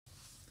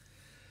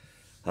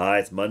Hi,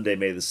 it's Monday,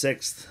 May the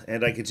 6th,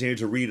 and I continue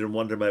to read and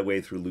wonder my way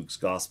through Luke's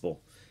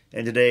Gospel.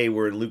 And today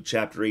we're in Luke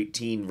chapter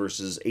 18,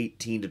 verses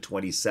 18 to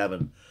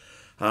 27.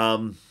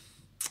 Um,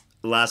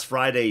 Last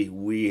Friday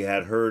we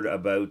had heard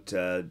about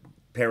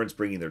parents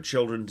bringing their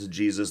children to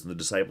Jesus, and the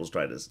disciples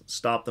tried to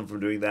stop them from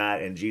doing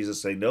that, and Jesus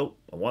saying, "Nope,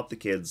 I want the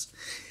kids,"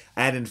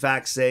 and in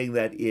fact saying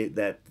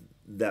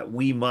that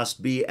we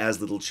must be as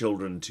little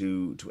children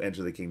to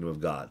enter the kingdom of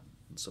God.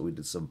 And so we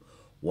did some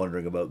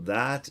wondering about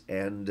that,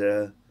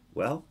 and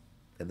well,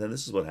 and then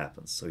this is what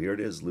happens. So here it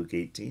is, Luke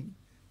 18,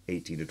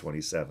 18 to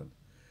 27.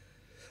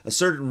 A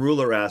certain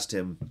ruler asked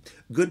him,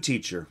 "Good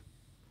teacher,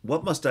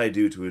 what must I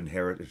do to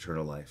inherit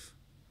eternal life?"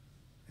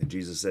 And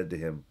Jesus said to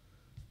him,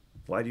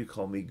 "Why do you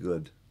call me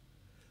good?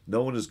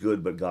 No one is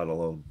good but God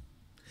alone.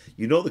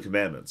 You know the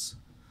commandments.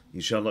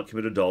 You shall not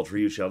commit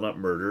adultery, you shall not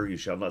murder, you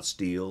shall not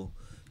steal,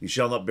 you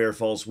shall not bear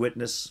false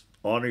witness,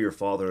 honor your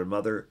father and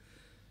mother."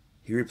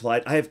 He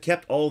replied, "I have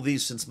kept all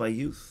these since my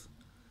youth."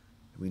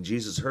 And when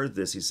Jesus heard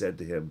this, he said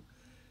to him,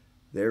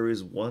 "There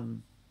is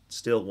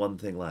still one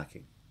thing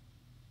lacking.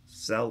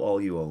 Sell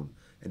all you own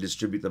and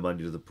distribute the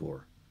money to the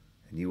poor,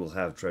 and you will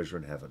have treasure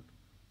in heaven.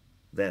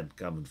 Then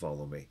come and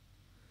follow me."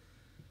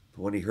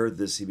 But when he heard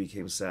this, he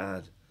became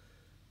sad,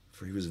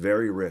 for he was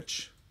very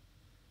rich.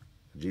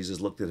 And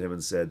Jesus looked at him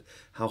and said,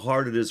 "How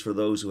hard it is for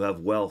those who have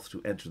wealth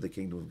to enter the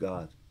kingdom of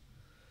God.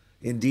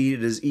 Indeed,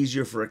 it is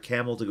easier for a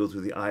camel to go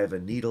through the eye of a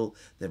needle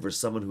than for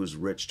someone who is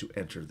rich to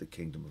enter the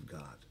kingdom of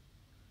God."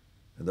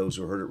 And those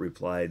who heard it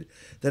replied,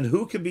 "Then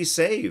who can be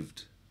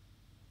saved?"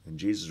 And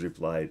Jesus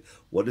replied,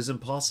 "What is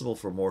impossible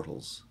for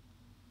mortals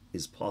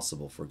is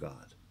possible for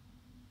God."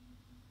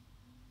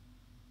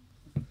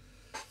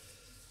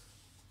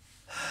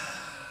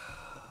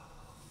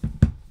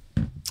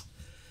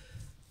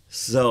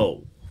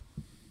 So,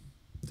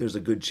 there's a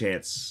good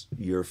chance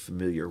you're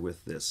familiar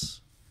with this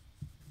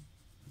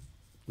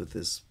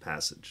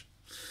passage.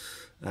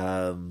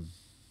 Um,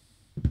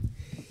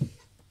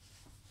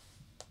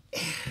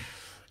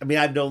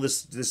 I've known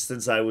this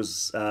since I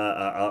was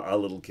a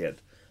little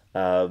kid,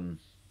 and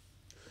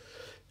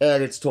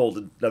it's told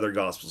in other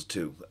gospels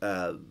too.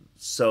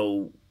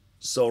 So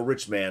a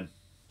rich man,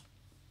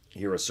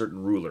 here a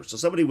certain ruler, so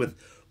somebody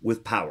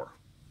with power,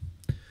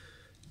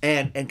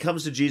 and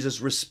comes to Jesus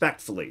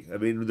respectfully.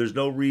 There's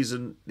no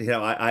reason.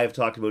 I have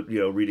talked about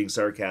reading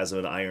sarcasm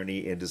and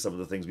irony into some of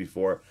the things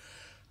before.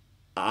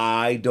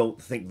 I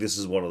don't think this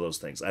is one of those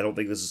things. I don't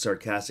think this is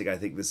sarcastic. I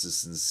think this is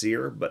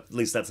sincere, but at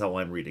least that's how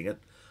I'm reading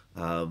it.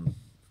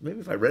 Maybe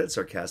if I read it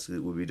sarcastically,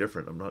 it would be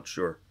different. I'm not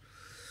sure.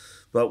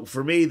 But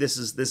for me, this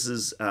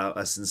is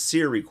a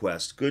sincere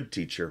request. Good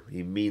teacher,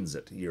 he means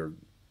it. You're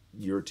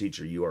a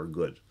teacher. You are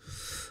good.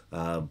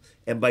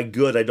 And by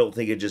good, I don't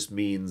think it just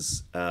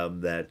means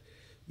that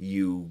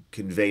you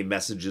convey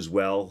messages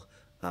well.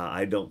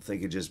 I don't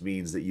think it just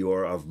means that you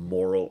are of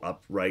moral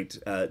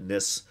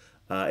uprightness.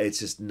 It's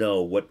just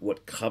no.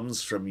 What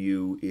comes from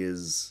you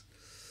is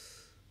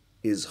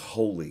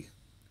holy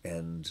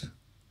and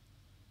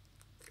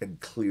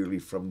clearly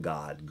from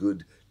God.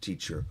 Good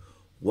teacher,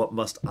 what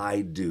must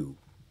I do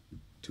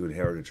to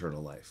inherit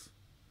eternal life?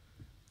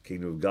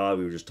 Kingdom of God,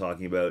 we were just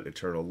talking about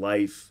eternal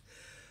life.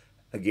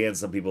 Again,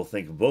 some people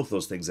think of both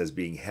those things as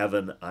being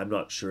heaven. I'm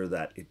not sure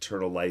that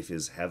eternal life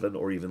is heaven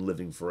or even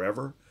living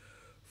forever.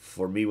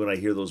 For me, when I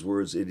hear those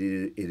words, it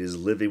is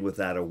living with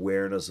that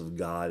awareness of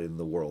God in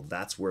the world.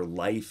 That's where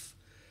life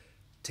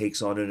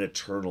takes on an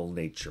eternal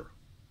nature,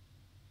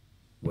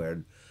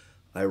 where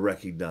I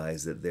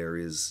recognize that there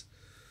is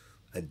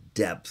a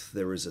depth,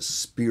 there is a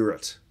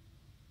spirit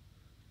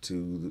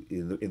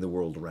in the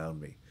world around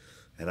me,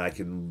 and I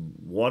can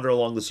wander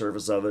along the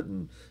surface of it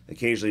and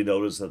occasionally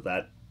notice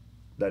that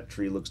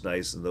tree looks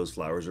nice and those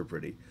flowers are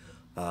pretty.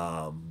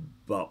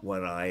 But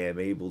when I am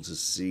able to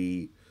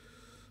see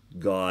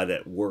God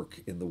at work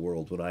in the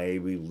world, when I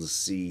am able to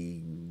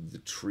see the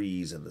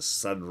trees and the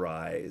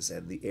sunrise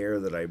and the air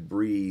that I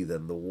breathe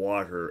and the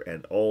water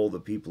and all the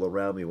people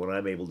around me, when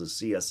I'm able to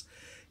see us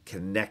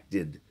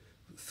connected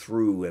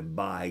through and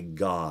by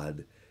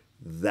God,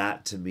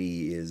 that to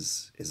me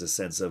is a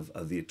sense of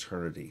the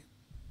eternity.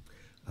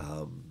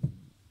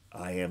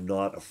 I am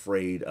not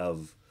afraid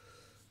of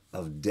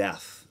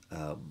death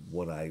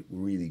when I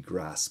really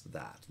grasp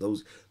that.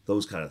 Those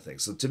kind of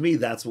things. So to me,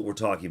 that's what we're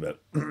talking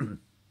about.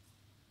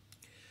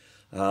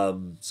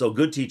 So,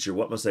 good teacher,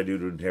 what must I do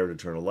to inherit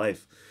eternal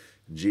life?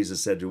 And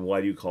Jesus said to him, "Why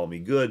do you call me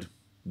good?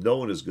 No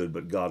one is good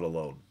but God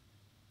alone."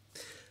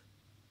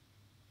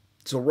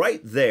 So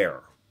right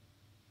there,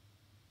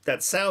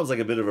 that sounds like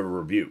a bit of a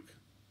rebuke.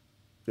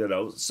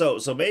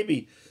 So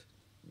maybe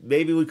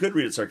we could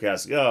read it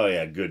sarcastically. "Oh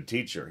yeah, good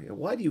teacher.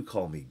 Why do you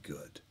call me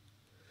good?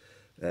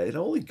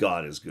 Only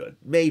God is good."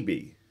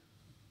 Maybe.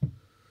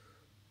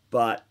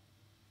 But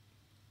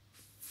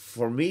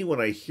for me, when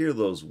I hear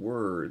those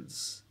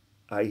words,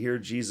 I hear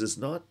Jesus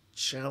not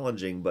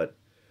challenging, but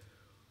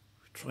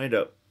trying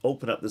to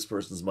open up this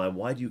person's mind.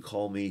 Why do you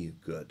call me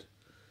good?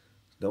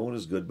 No one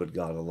is good but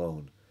God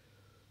alone.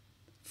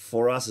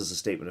 For us, as a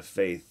statement of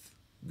faith,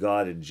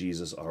 God and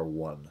Jesus are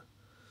one.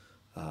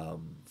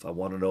 If I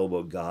want to know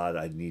about God,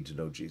 I need to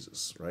know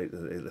Jesus, right?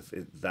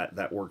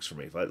 That works for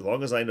me. As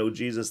long as I know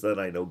Jesus, then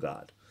I know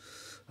God.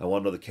 I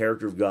want to know the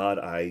character of God.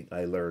 I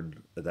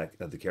learned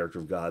the character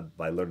of God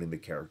by learning the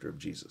character of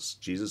Jesus.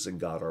 Jesus and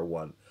God are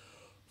one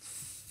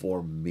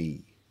for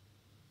me.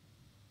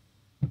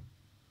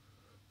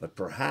 But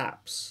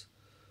perhaps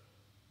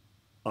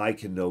I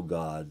can know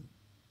God,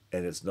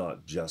 and it's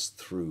not just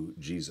through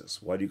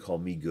Jesus. Why do you call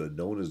me good?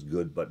 No one is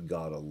good but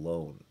God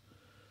alone.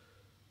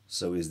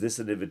 So is this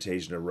an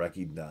invitation to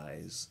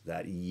recognize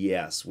that,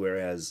 yes,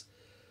 whereas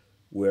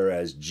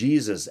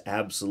Jesus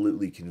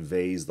absolutely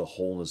conveys the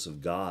wholeness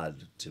of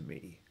God to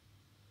me,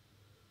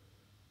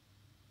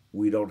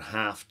 we don't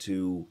have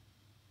to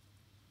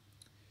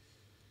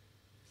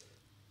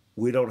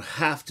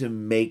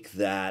make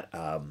that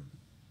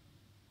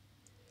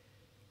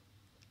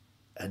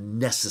a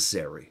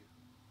necessary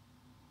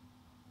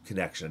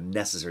connection, a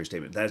necessary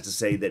statement. That is to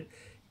say that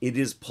it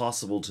is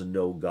possible to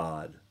know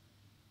God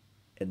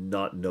and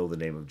not know the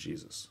name of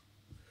Jesus,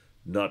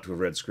 not to have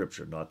read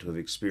Scripture, not to have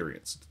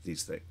experienced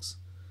these things.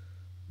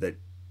 That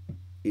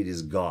it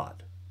is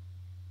God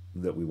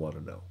that we want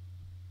to know.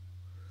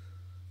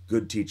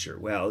 Good teacher.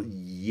 Well,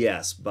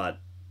 yes, but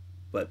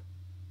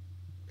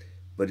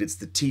it's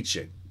the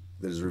teaching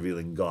that is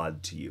revealing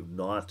God to you,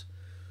 not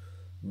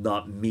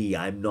me.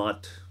 I'm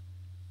not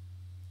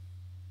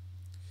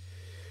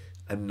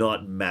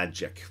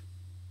magic.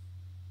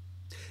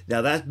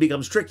 Now that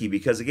becomes tricky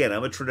because, again,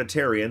 I'm a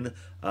Trinitarian.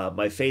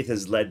 My faith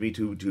has led me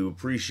to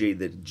appreciate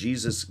that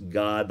Jesus,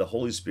 God, the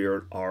Holy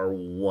Spirit are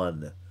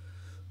one.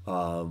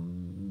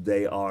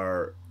 They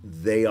are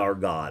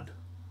God.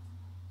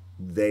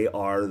 They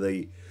are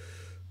the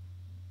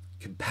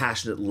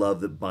compassionate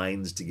love that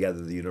binds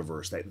together the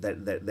universe,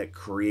 that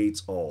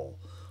creates all.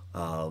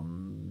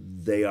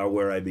 They are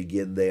where I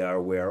begin. They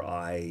are where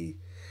I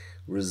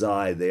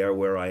reside. They are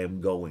where I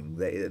am going.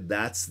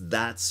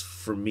 That's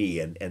for me,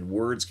 and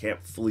words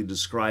can't fully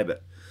describe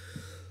it.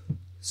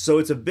 So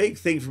it's a big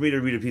thing for me to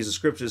read a piece of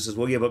scripture that says,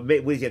 well, yeah, but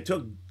if you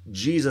took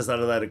Jesus out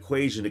of that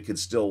equation, it could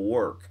still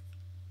work.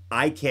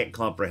 I can't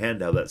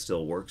comprehend how that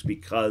still works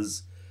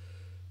because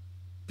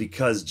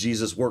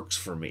Jesus works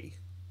for me.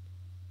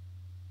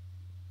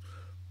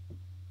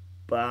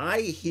 But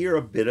I hear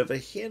a bit of a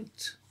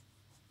hint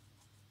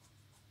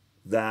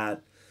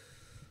that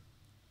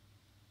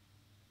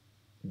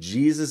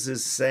Jesus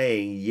is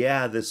saying,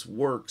 yeah, this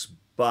works,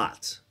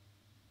 but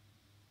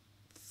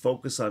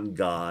focus on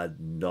God,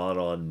 not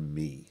on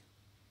me.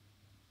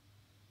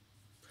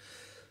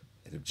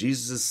 And if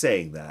Jesus is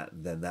saying that,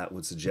 then that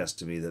would suggest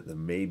to me that there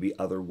may be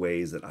other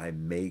ways that I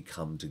may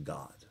come to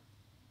God.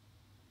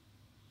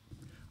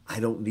 I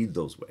don't need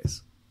those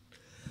ways.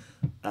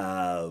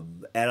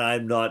 And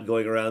I'm not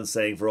going around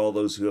saying for all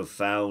those who have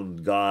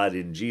found God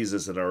in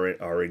Jesus and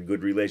are in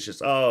good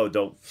relationships, oh,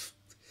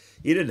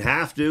 you didn't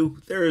have to.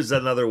 There is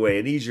another way,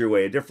 an easier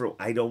way, a different.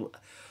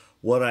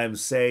 What I'm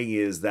saying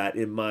is that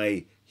in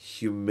my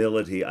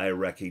humility, I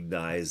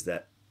recognize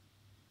that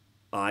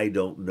I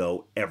don't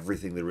know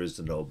everything there is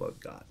to know about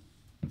God.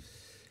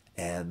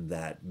 And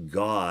that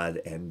God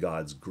and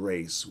God's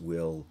grace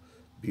will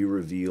be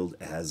revealed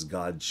as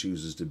God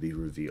chooses to be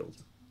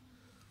revealed.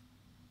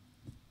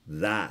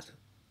 That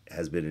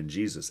has been in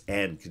Jesus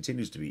and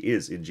continues to be,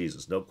 is in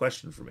Jesus. No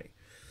question for me.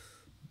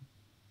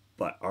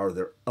 But are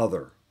there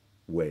other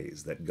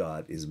ways that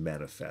God is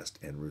manifest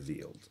and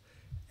revealed?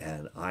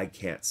 And I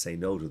can't say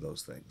no to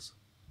those things.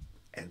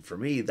 And for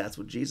me, that's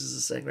what Jesus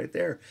is saying right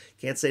there.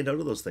 Can't say no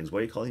to those things. Why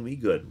are you calling me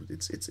good?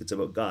 It's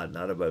about God,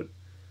 not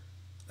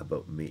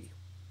about me.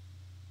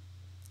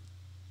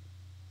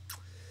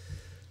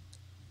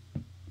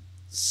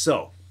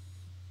 So,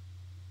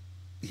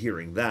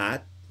 hearing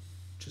that,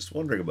 just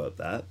wondering about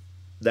that.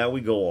 Now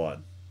we go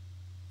on.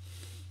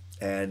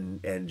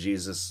 And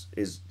Jesus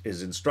is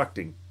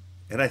instructing.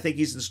 And I think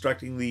he's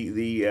instructing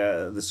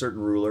the certain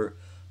ruler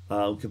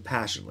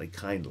compassionately,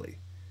 kindly.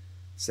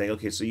 Saying,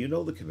 okay, so you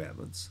know the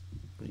commandments.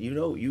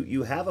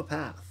 You have a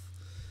path.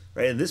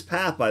 Right? And this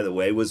path, by the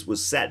way,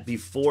 was set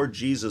before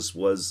Jesus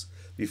was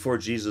in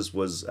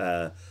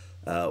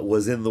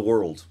the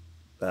world.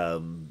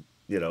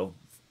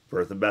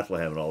 Birth in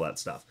Bethlehem and all that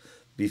stuff.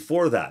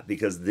 Before that,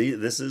 because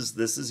this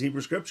is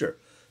Hebrew Scripture.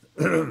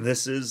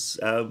 This is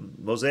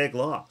Mosaic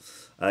law.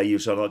 You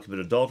shall not commit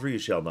adultery, you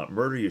shall not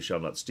murder, you shall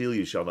not steal,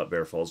 you shall not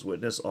bear false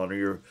witness, honor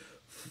your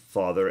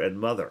father and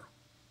mother.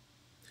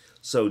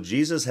 So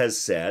Jesus has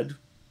said,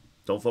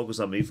 don't focus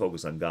on me,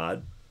 focus on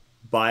God.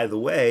 By the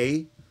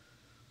way,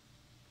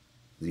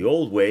 the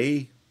old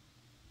way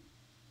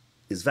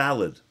is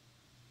valid.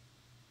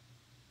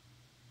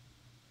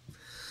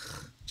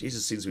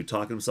 Jesus seems to be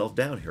talking himself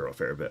down here a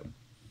fair bit.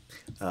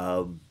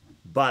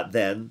 But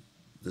then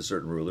the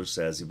certain ruler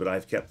says, but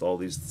I've kept all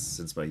these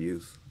since my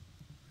youth.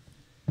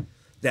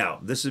 Now,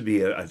 this would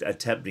be a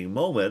tempting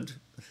moment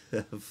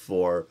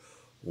for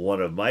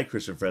one of my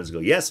Christian friends to go,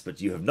 yes, but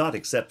you have not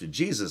accepted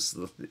Jesus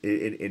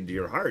into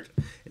your heart.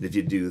 And if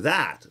you do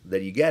that,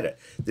 then you get it.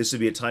 This would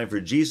be a time for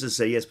Jesus to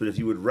say, yes, but if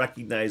you would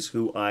recognize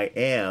who I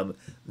am,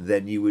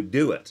 then you would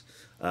do it.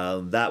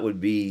 That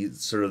would be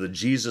sort of the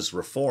Jesus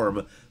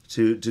reform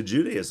to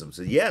Judaism.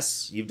 So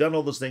yes, you've done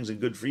all those things and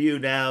good for you.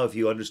 Now, if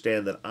you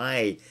understand that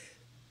I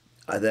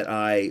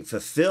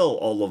fulfill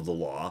all of the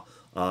law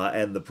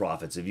and the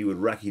prophets, if you would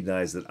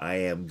recognize that I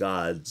am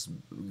God's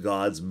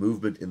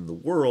movement in the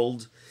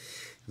world,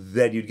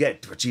 then you'd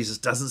get. But Jesus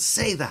doesn't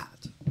say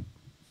that.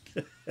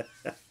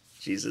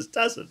 Jesus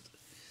doesn't.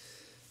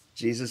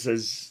 Jesus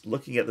is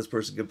looking at this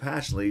person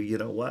compassionately. You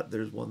know what?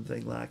 There's one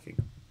thing lacking.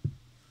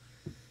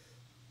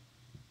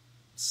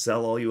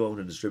 Sell all you own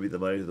and distribute the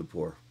money to the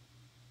poor.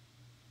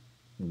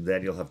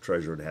 Then you'll have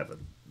treasure in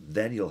heaven.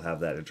 Then you'll have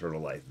that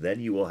eternal life.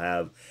 Then you will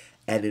have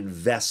an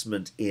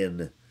investment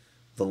in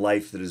the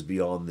life that is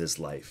beyond this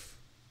life.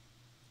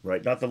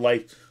 Right? Not the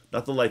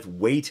life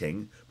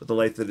waiting, but the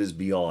life that is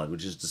beyond,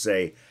 which is to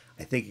say,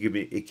 I think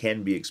it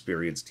can be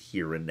experienced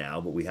here and now,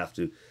 but we have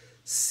to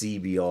see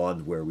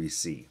beyond where we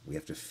see. We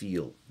have to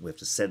feel. We have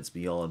to sense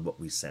beyond what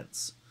we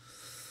sense.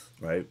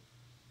 Right?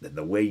 And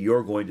the way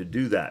you're going to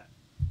do that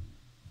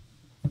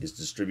is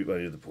distribute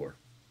money to the poor.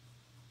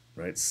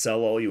 Right?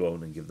 Sell all you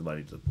own and give the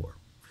money to the poor.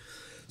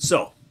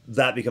 So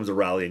that becomes a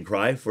rallying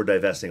cry for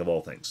divesting of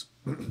all things.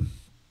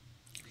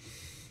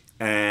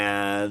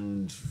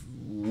 And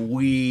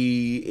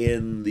we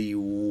in the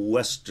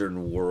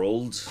Western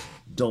world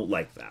don't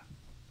like that.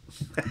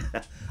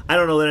 I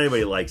don't know that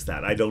anybody likes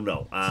that. I don't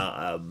know.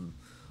 I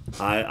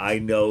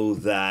know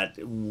that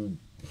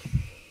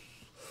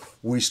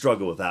we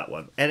struggle with that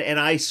one. And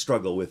I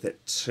struggle with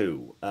it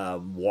too.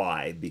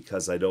 Why?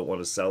 Because I don't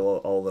want to sell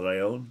all that I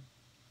own?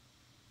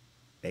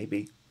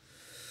 Maybe.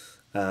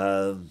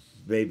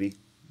 Maybe.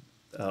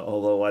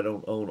 Although I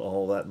don't own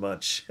all that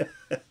much.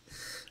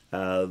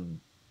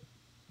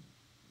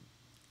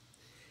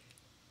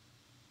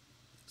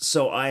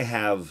 So I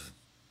have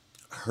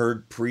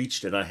heard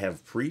preached, and I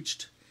have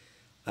preached,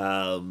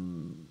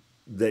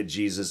 that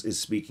Jesus is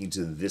speaking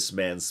to this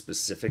man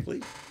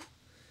specifically,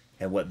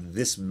 and what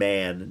this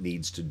man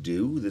needs to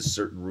do, this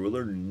certain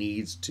ruler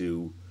needs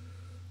to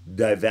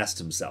divest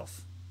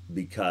himself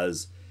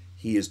because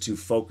he is too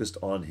focused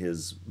on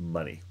his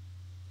money.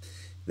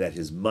 That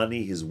his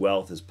money, his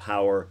wealth, his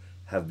power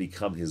have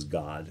become his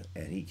God,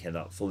 and he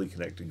cannot fully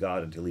connect to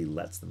God until he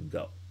lets them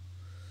go.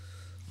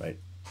 Right?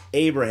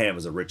 Abraham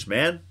is a rich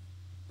man,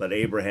 but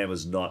Abraham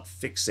is not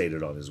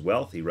fixated on his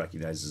wealth. He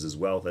recognizes his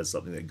wealth as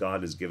something that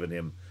God has given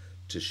him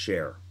to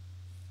share,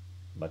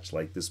 much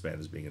like this man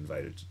is being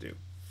invited to do.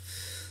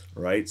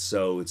 Right?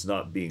 So it's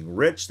not being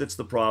rich that's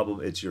the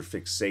problem, it's your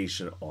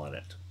fixation on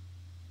it.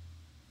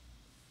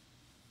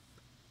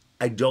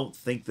 I don't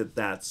think that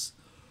that's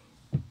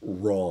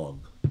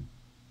wrong.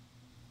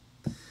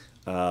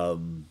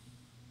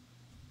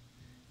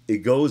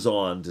 It goes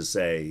on to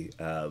say,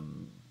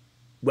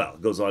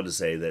 it goes on to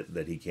say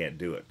that he can't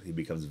do it. He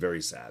becomes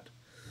very sad.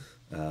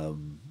 He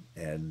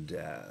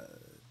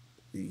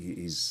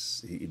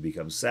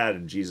becomes sad,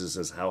 and Jesus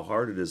says how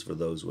hard it is for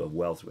those who have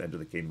wealth to enter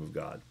the kingdom of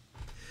God.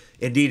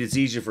 Indeed, it's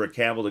easier for a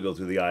camel to go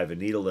through the eye of a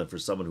needle than for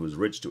someone who is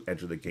rich to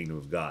enter the kingdom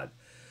of God.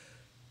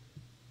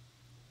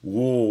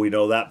 Whoa, we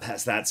know that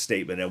past that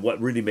statement, and what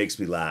really makes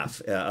me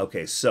laugh.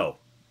 Okay, so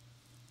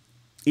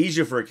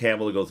easier for a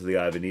camel to go through the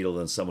eye of a needle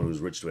than someone who's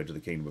rich to enter the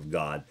kingdom of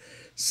God.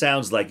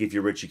 Sounds like if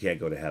you're rich, you can't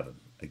go to heaven.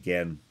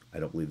 Again, I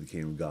don't believe the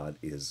kingdom of God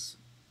is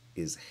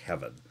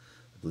heaven.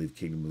 I believe the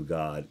kingdom of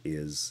God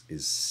is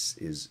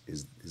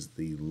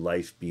the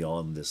life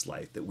beyond this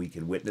life that we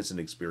can witness and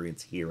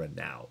experience here and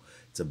now.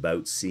 It's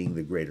about seeing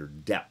the greater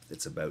depth.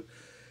 It's about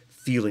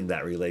feeling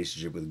that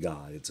relationship with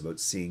God. It's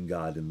about seeing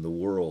God in the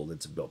world.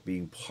 It's about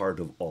being part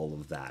of all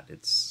of that.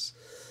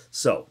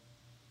 So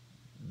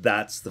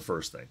that's the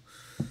first thing.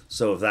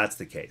 So if that's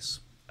the case,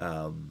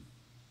 then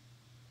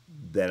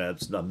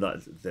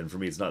for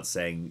me it's not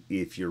saying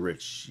if you're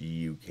rich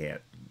you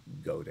can't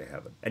go to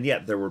heaven. And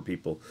yet there were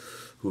people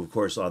who, of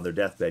course, on their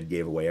deathbed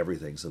gave away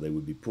everything so they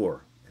would be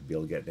poor and be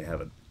able to get into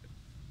heaven.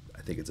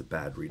 I think it's a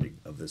bad reading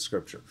of this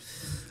scripture,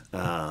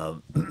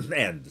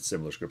 and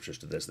similar scriptures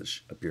to this that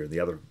appear in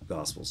the other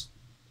Gospels.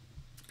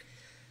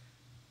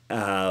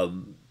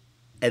 And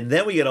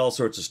then we get all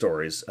sorts of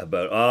stories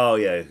about,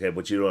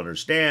 what you don't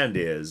understand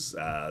is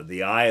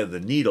the eye of the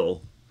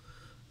needle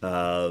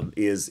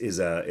is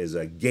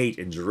a gate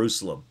in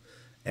Jerusalem,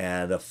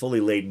 and a fully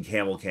laden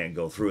camel can't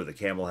go through it. The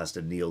camel has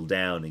to kneel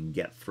down and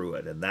get through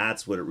it, and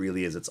that's what it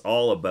really is. It's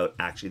all about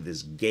actually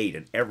this gate,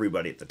 and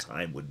everybody at the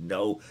time would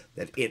know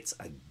that it's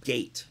a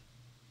gate.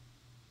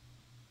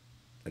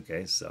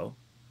 Okay, so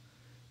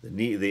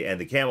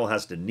the camel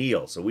has to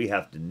kneel, so we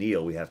have to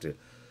kneel. We have to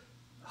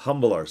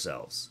humble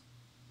ourselves.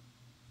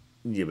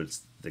 Yeah, but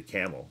it's the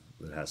camel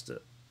that has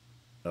to.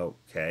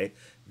 Okay,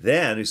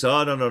 then he said,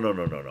 "Oh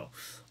no.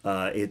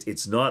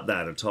 It's not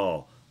that at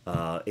all.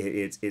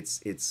 It's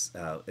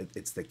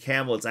the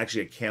camel. It's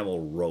actually a camel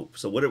rope.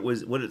 So what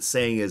it's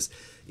saying is,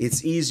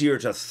 it's easier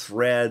to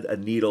thread a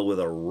needle with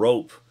a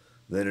rope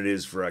than it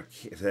is to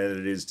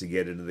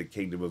get into the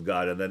kingdom of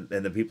God. And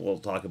then people will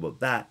talk about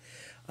that.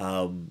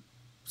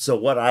 So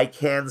what I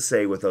can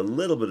say with a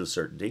little bit of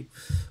certainty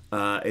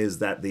is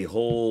that the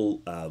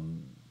whole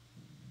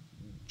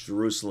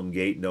Jerusalem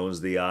gate, known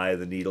as the eye of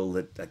the needle,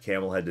 that a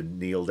camel had to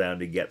kneel down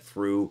to get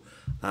through.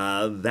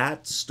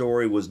 That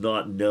story was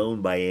not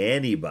known by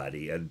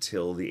anybody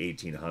until the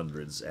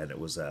 1800s, and it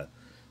was I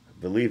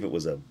believe it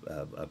was a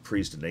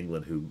priest in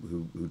England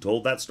who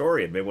told that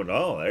story, and everyone went,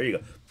 "Oh, there you go."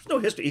 There's no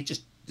history. He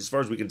just, as far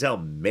as we can tell,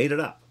 made it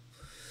up.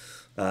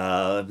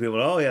 And people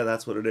went, "Oh yeah,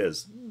 that's what it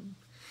is."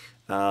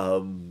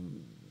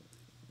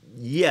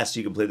 Yes,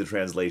 you can play the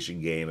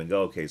translation game and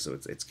go, okay, so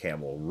it's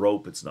camel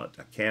rope, it's not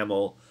a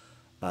camel.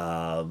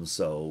 But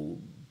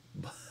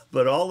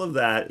all of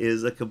that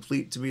is a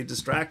complete, to me,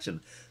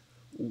 distraction.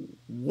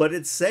 What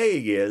it's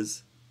saying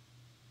is,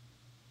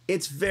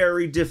 it's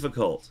very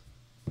difficult.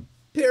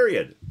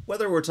 Period.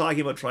 Whether we're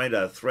talking about trying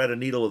to thread a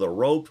needle with a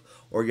rope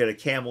or get a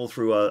camel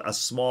through a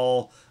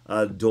small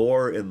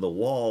door in the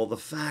wall, the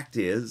fact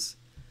is,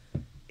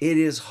 it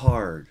is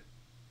hard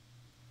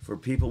for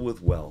people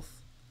with wealth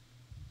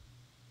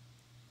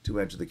to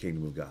enter the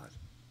kingdom of God,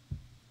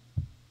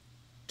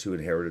 to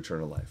inherit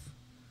eternal life,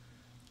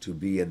 to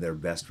be in their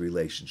best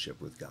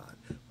relationship with God.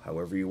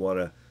 However you want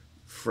to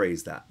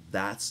phrase that.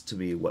 That's, to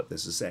me, what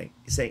this is saying.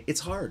 It's saying it's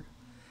hard.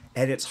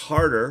 And it's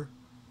harder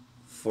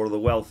for the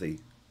wealthy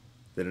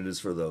than it is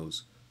for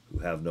those who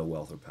have no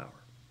wealth or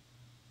power.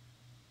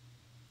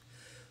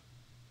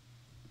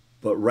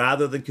 But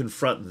rather than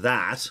confront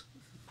that,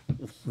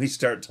 we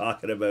start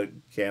talking about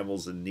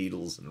camels and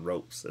needles and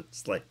ropes.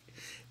 It's like,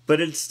 but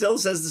it still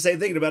says the same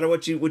thing no matter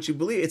what you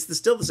believe. It's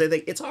still the same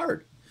thing. It's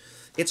hard.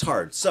 It's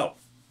hard. So,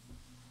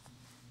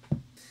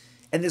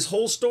 and this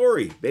whole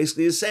story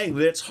basically is saying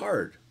that it's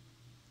hard.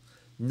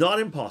 Not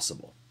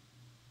impossible.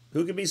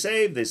 Who can be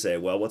saved? They say,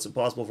 well, what's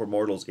impossible for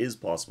mortals is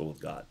possible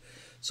with God.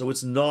 So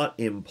it's not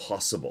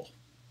impossible.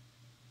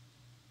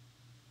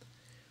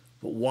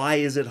 But why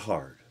is it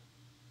hard?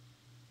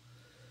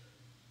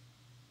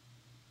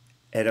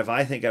 And if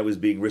I think I was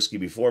being risky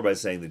before by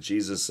saying that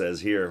Jesus says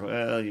here,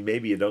 well,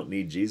 maybe you don't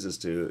need Jesus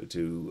to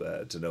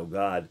know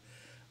God,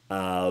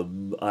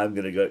 I'm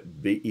going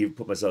to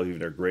put myself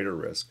even at a greater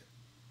risk.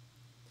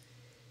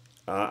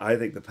 I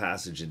think the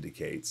passage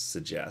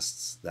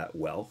suggests that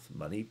wealth,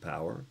 money,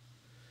 power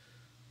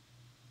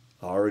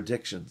are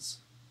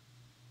addictions.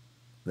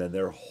 Then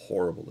they're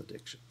horrible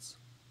addictions.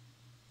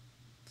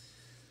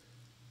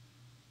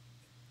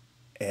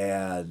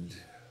 And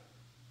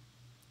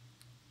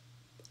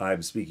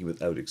I'm speaking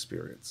without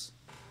experience.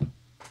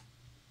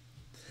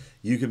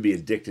 You can be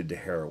addicted to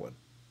heroin.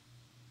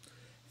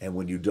 And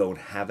when you don't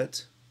have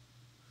it,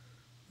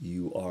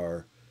 you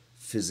are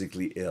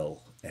physically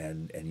ill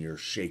and you're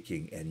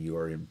shaking and you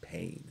are in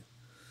pain.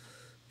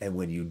 And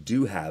when you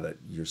do have it,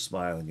 you're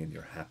smiling and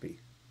you're happy.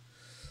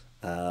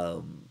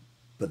 But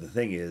the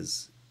thing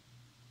is,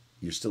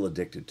 you're still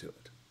addicted to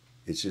it.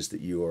 It's just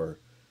that you're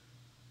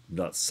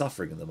not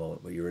suffering in the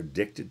moment, but you're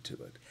addicted to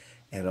it.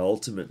 And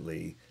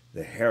ultimately,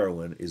 the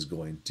heroin is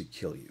going to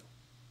kill you.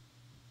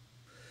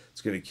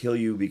 It's going to kill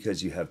you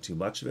because you have too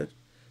much of it.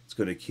 It's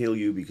going to kill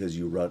you because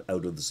you run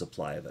out of the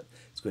supply of it.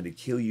 It's going to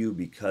kill you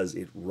because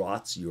it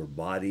rots your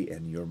body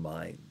and your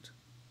mind.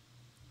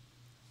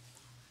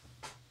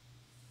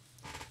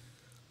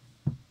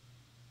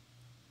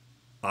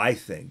 I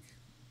think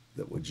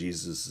that what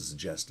Jesus is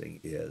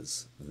suggesting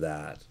is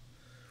that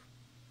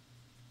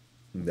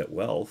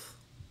wealth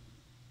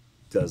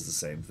does the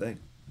same thing.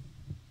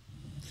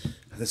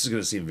 This is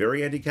going to seem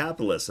very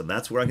anti-capitalist, and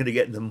that's where I'm going to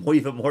get into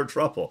even more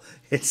trouble.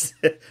 It's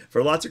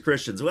for lots of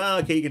Christians, well,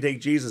 okay, you can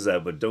take Jesus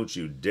out, but don't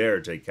you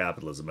dare take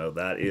capitalism out.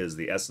 That is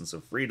the essence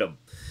of freedom.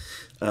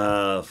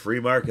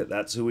 Free market,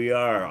 that's who we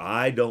are.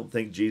 I don't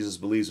think Jesus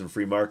believes in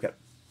free market.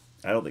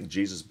 I don't think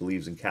Jesus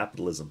believes in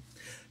capitalism.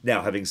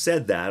 Now, having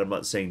said that, I'm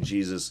not saying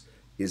Jesus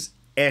is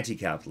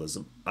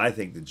anti-capitalism. I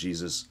think that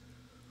Jesus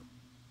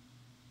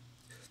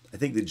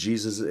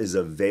is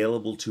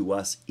available to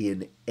us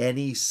in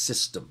any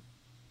system.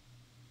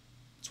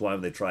 That's why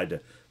when they tried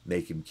to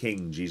make him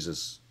king,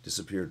 Jesus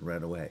disappeared and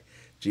ran away.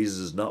 Jesus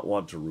does not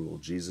want to rule.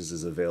 Jesus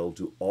is available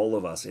to all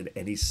of us in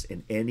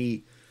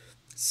any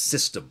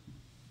system.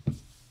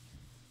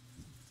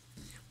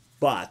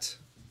 But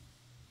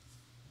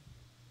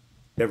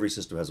every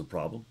system has a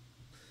problem,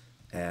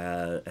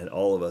 and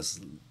all of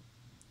us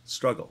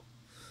struggle.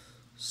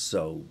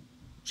 So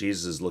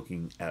Jesus is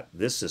looking at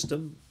this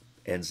system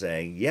and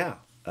saying, yeah,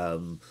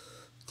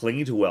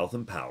 clinging to wealth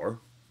and power,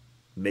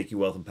 making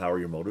wealth and power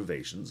your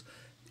motivations,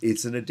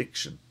 it's an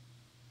addiction.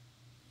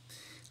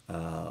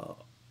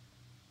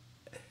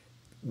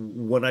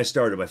 When I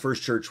started, my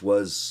first church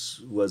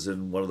was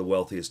in one of the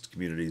wealthiest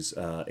communities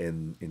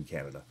in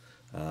Canada.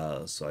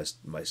 So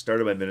I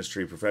started my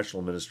ministry,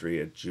 professional ministry,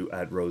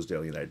 at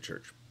Rosedale United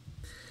Church.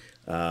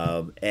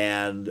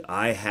 And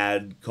I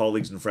had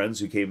colleagues and friends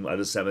who came out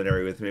of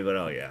seminary with me and going,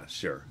 oh yeah,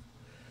 sure.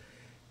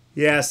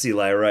 Yes,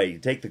 Eli, right. You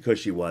take the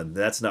cushy one.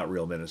 That's not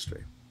real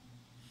ministry.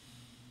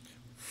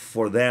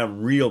 For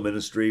them, real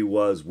ministry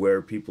was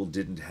where people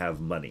didn't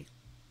have money.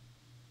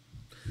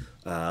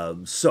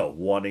 So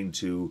wanting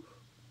to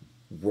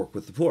work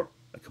with the poor.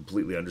 I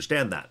completely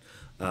understand that.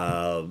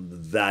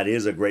 That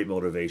is a great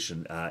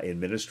motivation in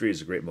ministry.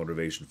 Is a great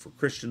motivation for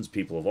Christians,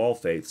 people of all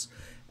faiths.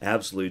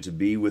 absolutely, to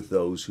be with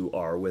those who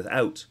are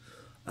without.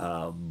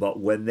 But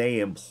when they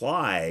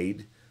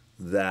implied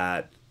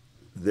that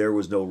there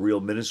was no real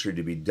ministry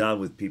to be done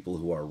with people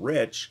who are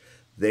rich,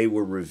 they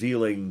were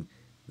revealing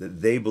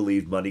that they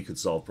believed money could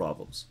solve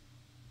problems.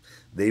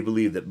 They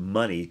believed that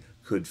money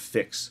could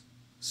fix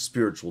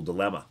spiritual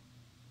dilemma.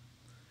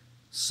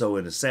 So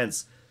in a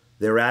sense,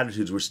 their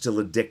attitudes were still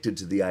addicted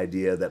to the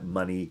idea that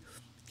money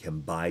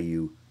can buy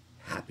you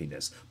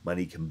happiness.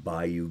 Money can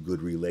buy you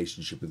good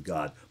relationship with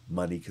God.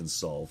 Money can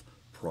solve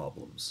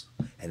problems.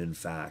 And in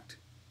fact,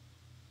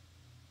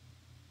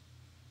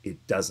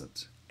 it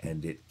doesn't,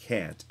 and it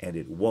can't, and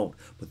it won't.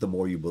 But the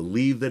more you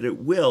believe that it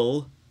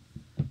will,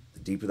 the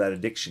deeper that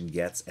addiction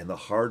gets, and the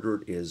harder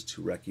it is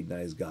to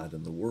recognize God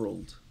in the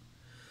world.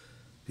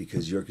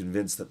 Because you're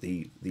convinced that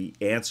the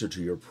answer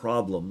to your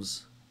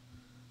problems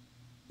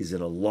is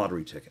in a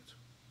lottery ticket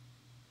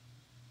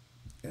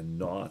and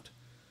not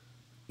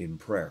in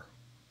prayer.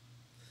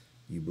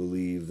 You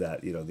believe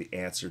that, the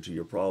answer to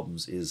your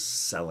problems is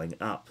selling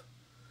up,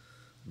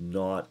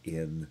 not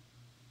in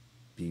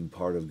being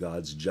part of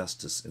God's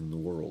justice in the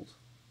world.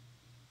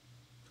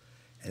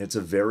 And it's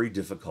a very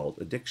difficult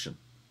addiction.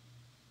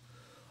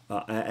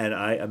 And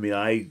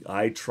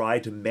I try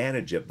to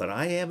manage it, but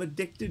I am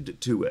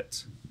addicted to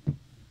it.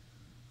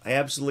 I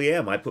absolutely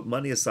am. I put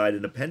money aside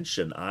in a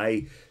pension.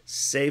 I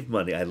save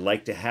money. I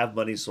like to have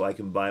money so I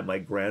can buy my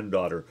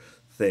granddaughter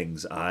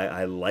things.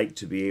 I like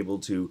to be able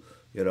to,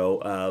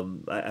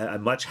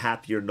 I'm much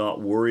happier not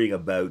worrying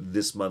about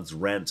this month's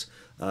rent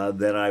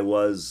than I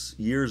was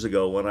years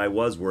ago when I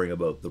was worrying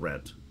about the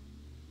rent.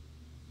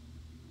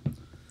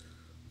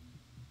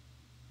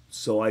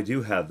 So I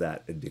do have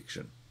that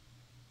addiction.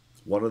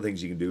 One of the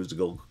things you can do is to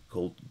go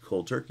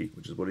cold turkey,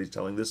 which is what he's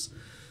telling this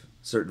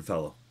certain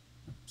fellow.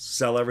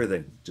 Sell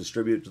everything,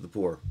 distribute it to the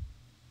poor.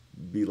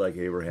 Be like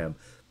Abraham.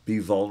 Be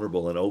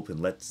vulnerable and open.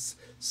 Let's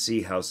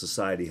see how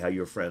society, how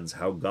your friends,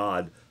 how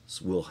God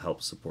will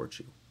help support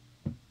you.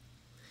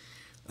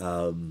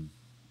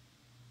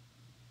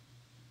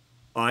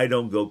 I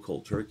don't go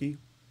cold turkey,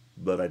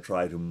 but I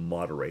try to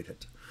moderate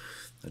it.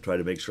 I try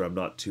to make sure I'm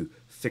not too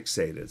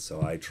fixated.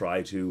 So I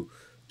try to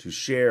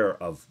share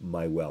of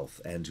my wealth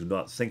and to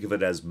not think of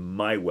it as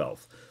my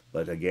wealth,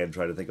 but again,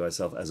 try to think of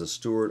myself as a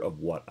steward of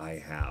what I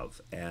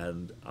have.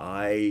 And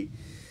I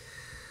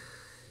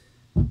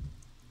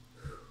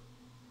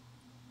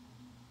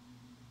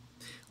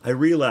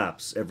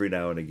relapse every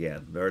now and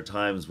again. There are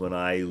times when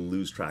I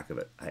lose track of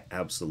it. I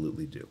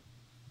absolutely do.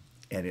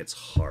 And it's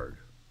hard.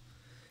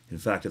 In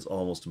fact, it's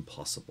almost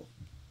impossible.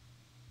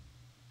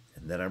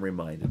 And then I'm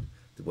reminded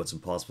that what's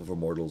impossible for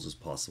mortals is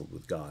possible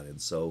with God. And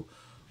so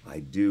I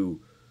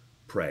do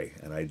pray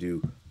and I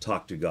do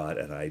talk to God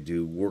and I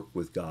do work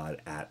with God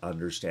at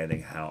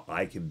understanding how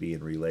I can be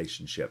in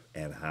relationship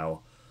and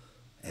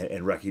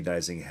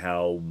recognizing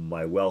how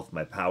my wealth,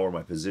 my power,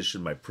 my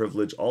position, my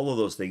privilege, all of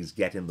those things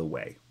get in the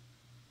way.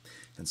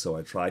 And so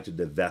I try to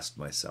divest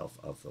myself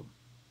of them.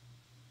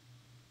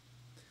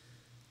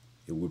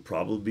 It would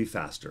probably be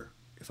faster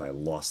if I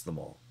lost them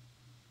all.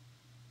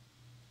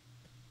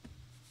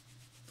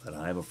 But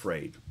I'm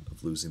afraid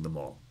of losing them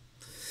all.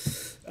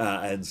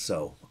 And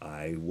so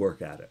I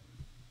work at it.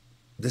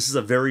 This is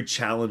a very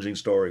challenging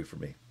story for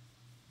me.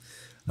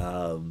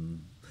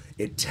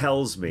 It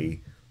tells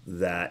me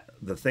that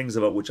the things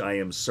about which I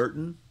am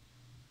certain,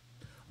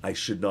 I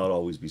should not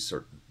always be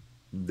certain.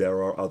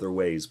 There are other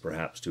ways,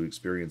 perhaps, to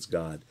experience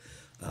God.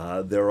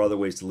 There are other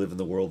ways to live in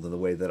the world than the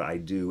way that I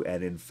do.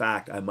 And in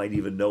fact, I might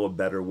even know a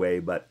better way,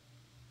 but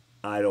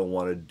I don't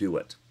want to do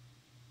it.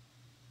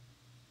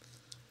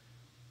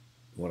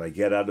 What I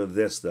get out of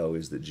this, though,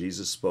 is that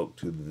Jesus spoke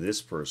to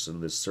this person,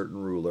 this certain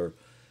ruler,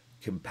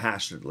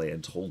 compassionately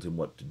and told him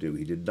what to do.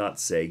 He did not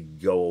say,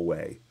 "Go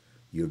away,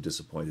 you have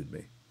disappointed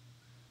me."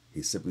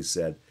 He simply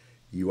said,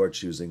 "You are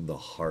choosing the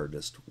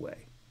hardest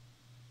way."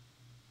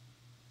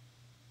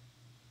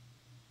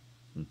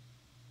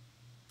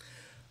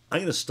 I'm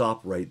going to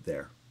stop right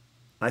there.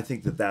 I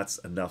think that that's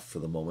enough for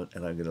the moment,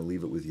 and I'm going to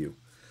leave it with you.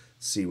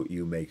 See what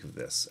you make of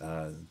this,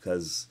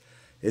 because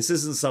this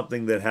isn't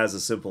something that has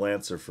a simple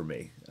answer for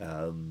me.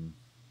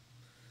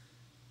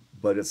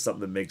 But it's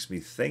something that makes me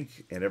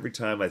think, and every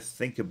time I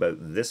think about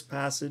this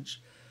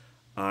passage,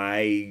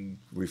 I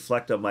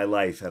reflect on my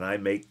life and I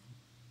make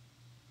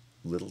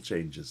little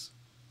changes,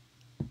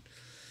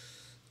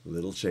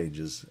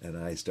 and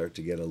I start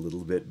to get a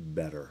little bit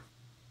better.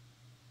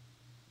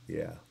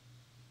 Yeah.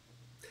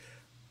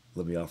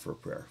 Let me offer a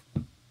prayer.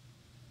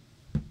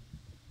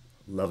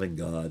 Loving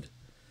God,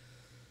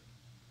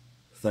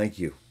 thank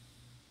you.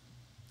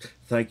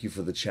 Thank you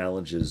for the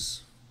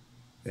challenges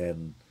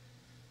and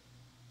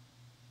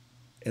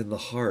the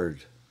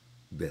hard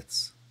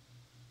bits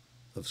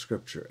of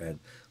Scripture and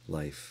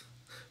life.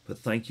 But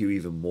thank you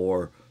even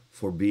more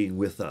for being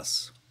with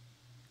us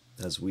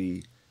as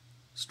we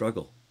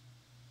struggle.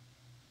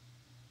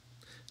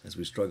 As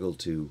we struggle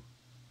to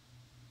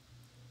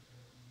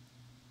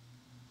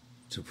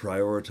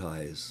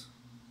prioritize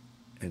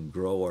and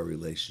grow our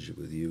relationship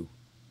with you.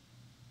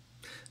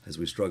 As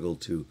we struggle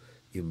to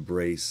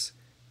embrace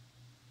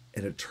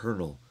an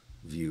eternal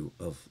view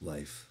of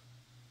life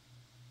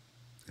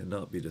and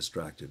not be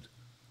distracted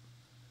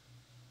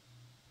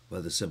by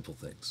the simple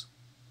things,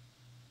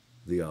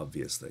 the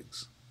obvious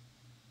things.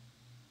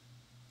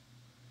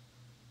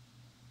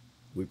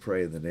 We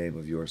pray in the name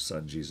of your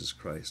Son, Jesus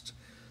Christ,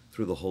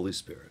 through the Holy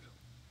Spirit.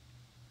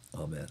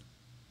 Amen.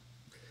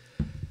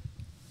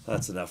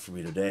 That's enough for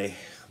me today,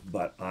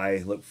 but I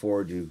look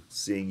forward to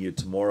seeing you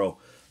tomorrow.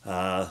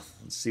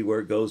 Let's see where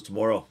it goes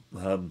tomorrow.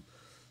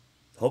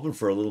 Hoping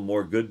for a little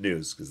more good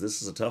news, because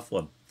this is a tough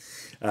one.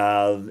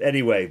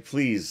 Anyway,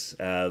 please,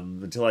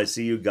 until I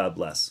see you, God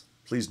bless.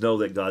 Please know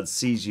that God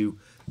sees you,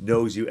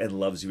 knows you, and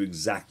loves you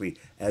exactly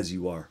as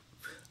you are.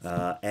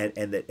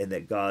 And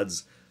that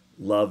God's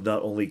love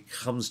not only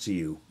comes to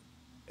you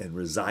and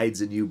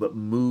resides in you, but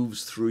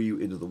moves through you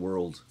into the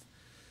world.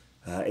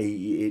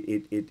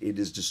 It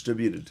is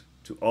distributed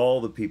to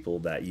all the people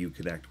that you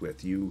connect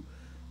with. You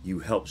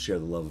help share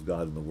the love of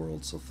God in the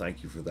world, so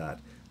thank you for that.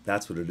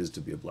 That's what it is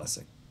to be a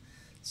blessing.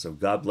 So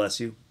God bless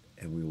you,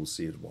 and we will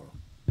see you tomorrow.